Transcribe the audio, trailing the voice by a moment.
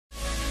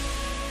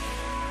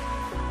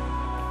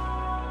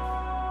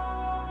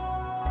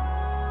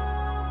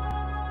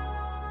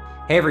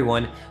Hey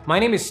everyone, my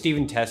name is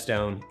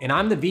Testone, and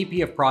I'm the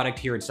VP of Product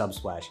here at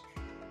Subsplash.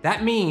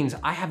 That means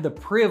I have the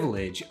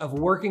privilege of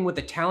working with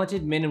the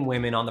talented men and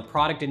women on the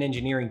product and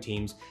engineering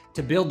teams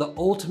to build the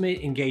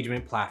ultimate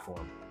engagement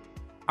platform.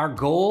 Our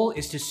goal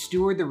is to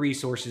steward the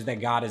resources that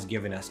God has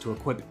given us to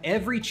equip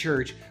every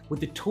church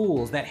with the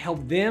tools that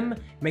help them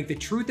make the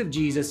truth of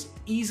Jesus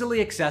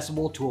easily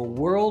accessible to a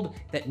world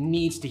that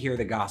needs to hear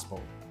the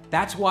gospel.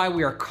 That's why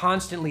we are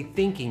constantly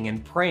thinking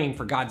and praying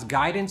for God's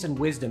guidance and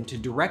wisdom to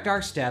direct our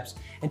steps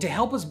and to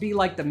help us be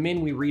like the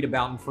men we read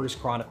about in 1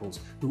 Chronicles,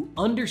 who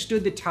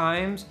understood the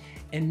times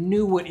and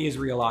knew what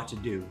Israel ought to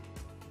do.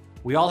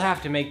 We all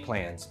have to make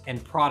plans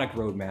and product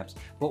roadmaps,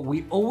 but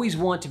we always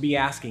want to be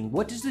asking,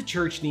 what does the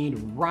church need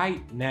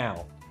right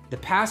now? The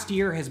past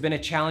year has been a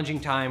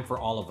challenging time for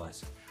all of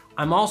us.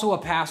 I'm also a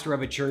pastor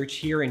of a church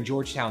here in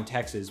Georgetown,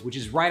 Texas, which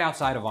is right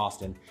outside of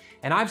Austin,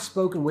 and I've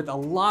spoken with a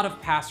lot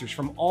of pastors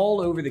from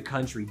all over the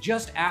country,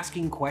 just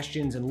asking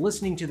questions and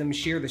listening to them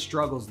share the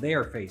struggles they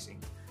are facing.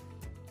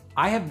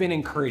 I have been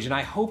encouraged, and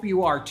I hope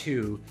you are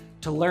too,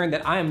 to learn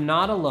that I am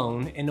not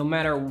alone, and no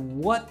matter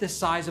what the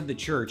size of the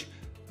church,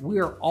 we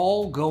are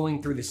all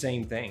going through the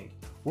same thing.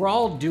 We're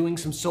all doing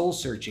some soul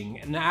searching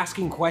and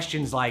asking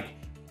questions like,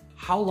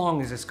 how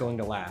long is this going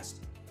to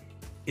last?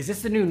 Is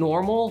this the new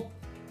normal?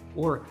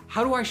 Or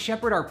how do I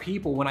shepherd our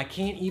people when I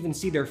can't even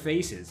see their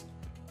faces?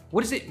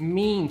 What does it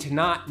mean to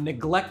not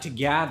neglect to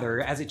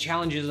gather, as it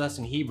challenges us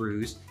in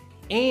Hebrews,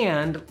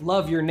 and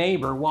love your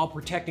neighbor while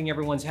protecting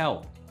everyone's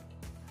health?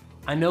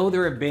 I know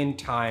there have been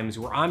times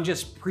where I'm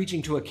just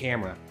preaching to a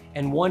camera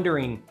and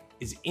wondering,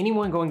 is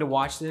anyone going to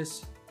watch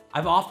this?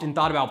 I've often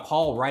thought about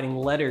Paul writing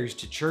letters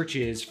to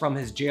churches from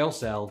his jail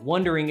cell,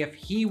 wondering if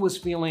he was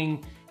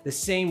feeling the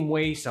same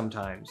way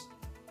sometimes.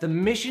 The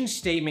mission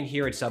statement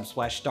here at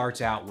Subsplash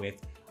starts out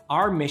with,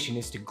 our mission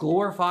is to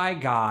glorify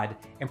God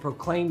and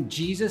proclaim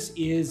Jesus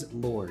is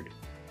Lord.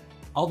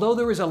 Although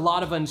there is a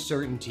lot of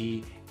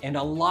uncertainty and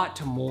a lot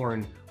to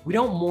mourn, we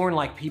don't mourn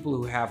like people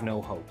who have no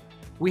hope.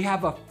 We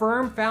have a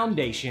firm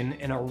foundation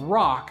and a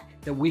rock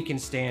that we can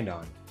stand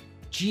on.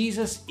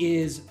 Jesus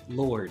is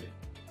Lord.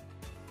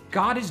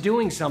 God is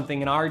doing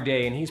something in our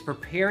day, and He's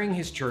preparing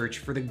His church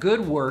for the good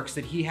works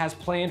that He has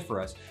planned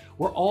for us.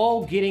 We're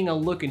all getting a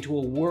look into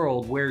a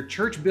world where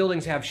church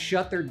buildings have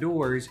shut their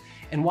doors,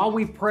 and while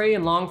we pray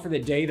and long for the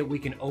day that we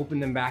can open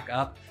them back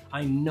up,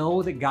 I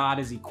know that God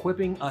is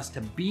equipping us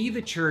to be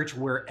the church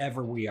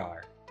wherever we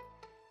are.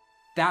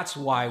 That's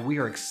why we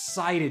are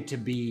excited to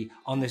be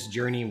on this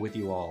journey with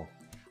you all.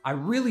 I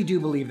really do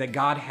believe that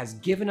God has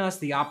given us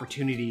the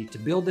opportunity to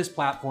build this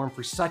platform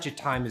for such a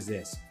time as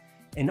this.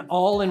 An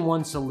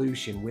all-in-one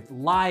solution with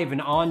live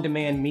and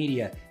on-demand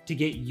media to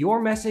get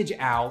your message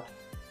out,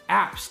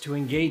 apps to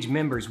engage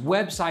members,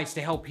 websites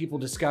to help people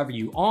discover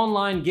you,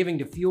 online giving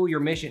to fuel your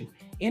mission,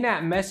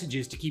 in-app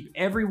messages to keep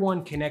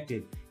everyone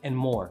connected, and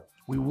more.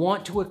 We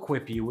want to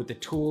equip you with the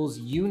tools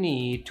you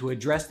need to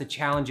address the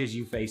challenges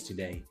you face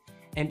today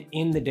and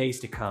in the days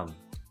to come.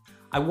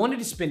 I wanted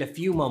to spend a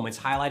few moments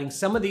highlighting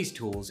some of these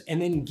tools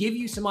and then give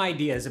you some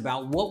ideas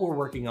about what we're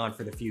working on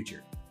for the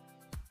future.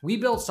 We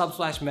built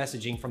Subsplash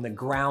messaging from the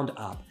ground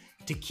up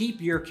to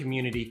keep your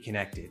community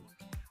connected.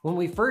 When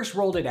we first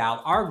rolled it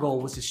out, our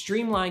goal was to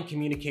streamline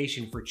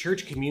communication for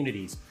church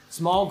communities,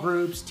 small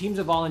groups, teams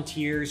of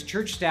volunteers,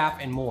 church staff,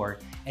 and more,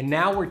 and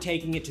now we're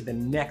taking it to the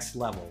next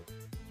level.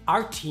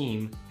 Our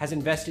team has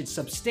invested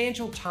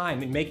substantial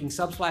time in making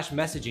Subsplash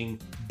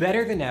messaging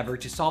better than ever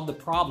to solve the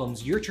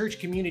problems your church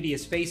community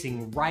is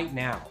facing right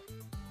now.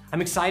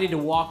 I'm excited to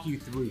walk you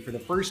through for the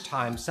first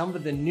time some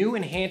of the new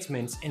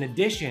enhancements and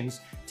additions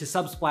to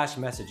Subsplash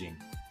messaging.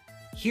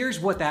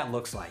 Here's what that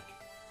looks like.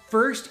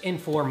 First and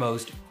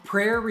foremost,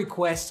 prayer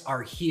requests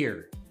are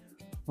here.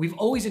 We've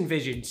always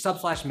envisioned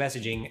Subsplash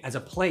messaging as a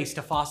place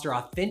to foster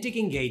authentic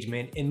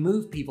engagement and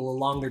move people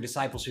along their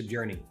discipleship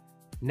journey.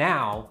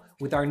 Now,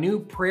 with our new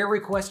prayer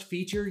request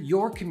feature,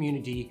 your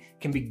community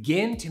can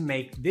begin to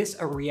make this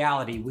a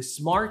reality with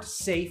smart,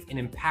 safe, and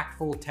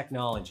impactful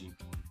technology.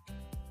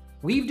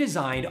 We've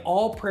designed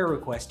all prayer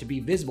requests to be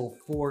visible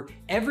for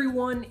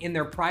everyone in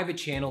their private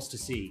channels to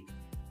see.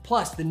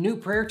 Plus, the new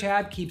prayer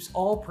tab keeps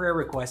all prayer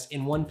requests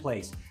in one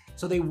place,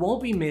 so they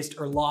won't be missed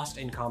or lost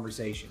in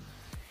conversation.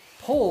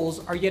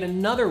 Polls are yet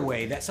another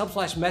way that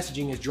Subsplash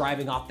messaging is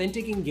driving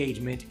authentic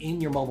engagement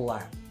in your mobile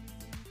app.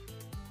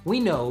 We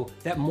know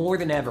that more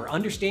than ever,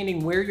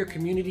 understanding where your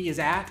community is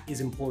at is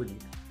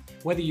important.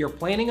 Whether you're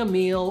planning a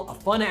meal, a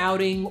fun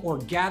outing, or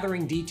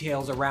gathering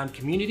details around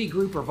community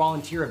group or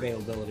volunteer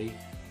availability,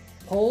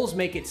 polls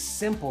make it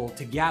simple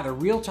to gather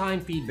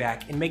real-time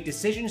feedback and make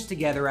decisions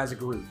together as a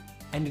group.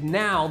 And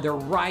now they're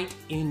right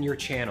in your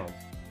channel.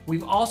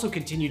 We've also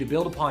continued to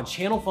build upon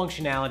channel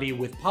functionality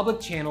with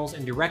public channels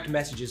and direct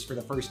messages for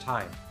the first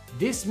time.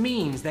 This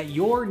means that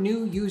your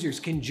new users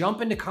can jump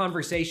into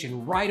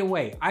conversation right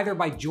away, either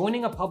by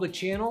joining a public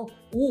channel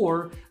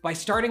or by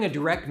starting a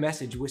direct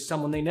message with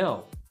someone they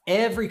know.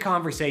 Every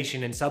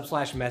conversation in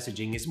Subsplash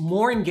messaging is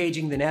more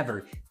engaging than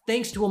ever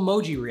thanks to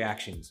emoji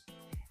reactions.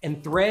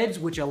 and threads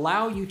which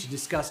allow you to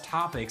discuss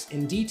topics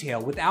in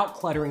detail without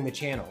cluttering the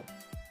channel.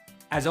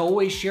 As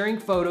always, sharing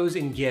photos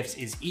and GIFs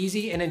is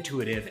easy and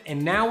intuitive, and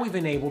now we've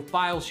enabled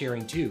file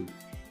sharing too.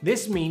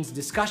 This means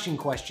discussion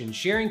questions,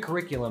 sharing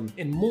curriculum,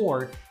 and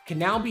more can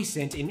now be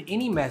sent in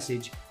any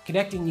message,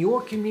 connecting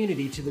your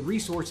community to the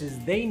resources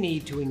they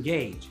need to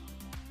engage.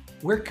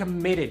 We're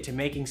committed to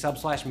making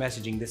Subsplash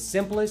messaging the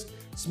simplest,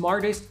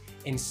 smartest,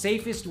 and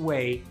safest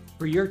way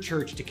for your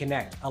church to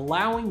connect,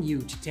 allowing you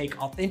to take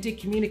authentic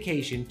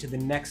communication to the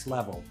next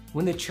level.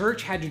 When the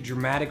church had to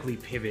dramatically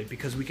pivot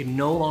because we could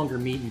no longer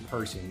meet in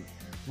person,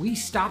 we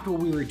stopped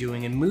what we were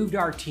doing and moved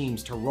our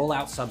teams to roll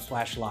out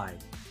Subsplash Live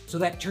so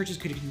that churches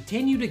could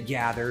continue to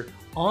gather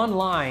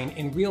online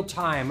in real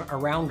time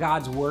around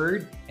God's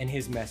Word and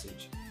His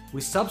message.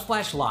 With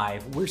Subsplash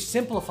Live, we're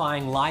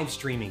simplifying live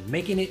streaming,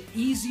 making it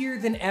easier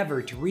than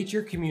ever to reach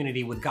your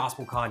community with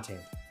gospel content.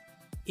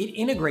 It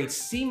integrates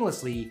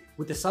seamlessly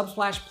with the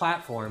Subsplash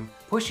platform,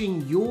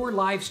 pushing your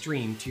live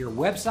stream to your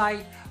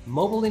website,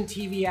 mobile and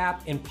TV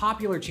app, and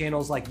popular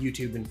channels like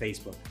YouTube and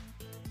Facebook.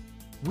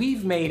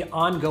 We've made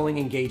ongoing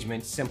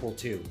engagement simple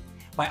too,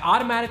 by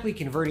automatically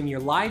converting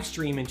your live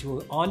stream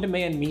into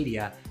on-demand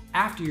media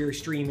after your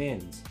stream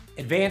ends.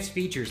 Advanced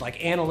features like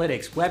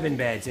analytics, web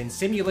embeds, and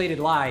simulated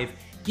live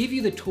give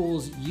you the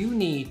tools you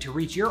need to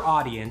reach your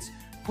audience,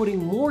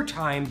 putting more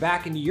time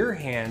back into your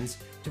hands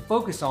to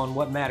focus on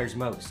what matters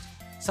most.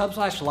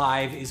 Subsplash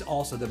Live is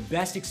also the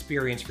best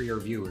experience for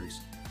your viewers,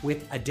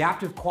 with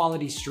adaptive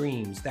quality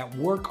streams that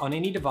work on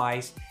any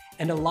device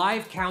and a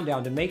live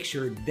countdown to make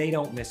sure they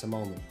don't miss a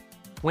moment.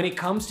 When it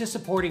comes to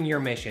supporting your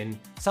mission,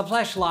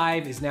 Subsplash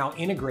Live is now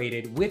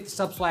integrated with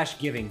Subsplash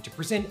Giving to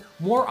present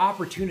more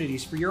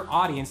opportunities for your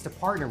audience to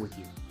partner with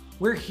you.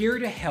 We're here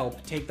to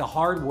help take the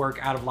hard work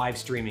out of live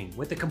streaming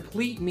with a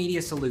complete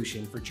media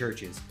solution for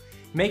churches,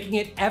 making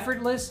it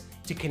effortless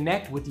to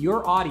connect with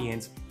your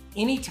audience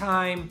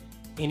anytime,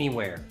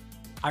 anywhere.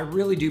 I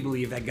really do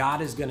believe that God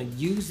is going to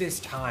use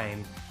this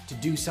time to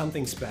do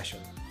something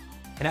special.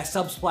 And at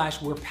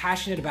Subsplash, we're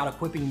passionate about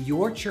equipping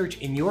your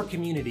church and your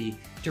community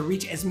to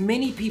reach as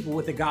many people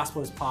with the gospel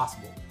as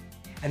possible.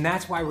 And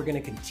that's why we're going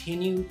to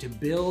continue to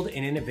build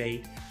and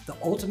innovate the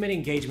ultimate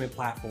engagement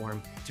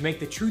platform to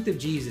make the truth of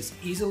Jesus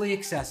easily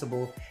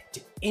accessible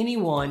to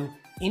anyone,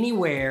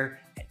 anywhere,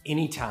 at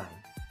any time.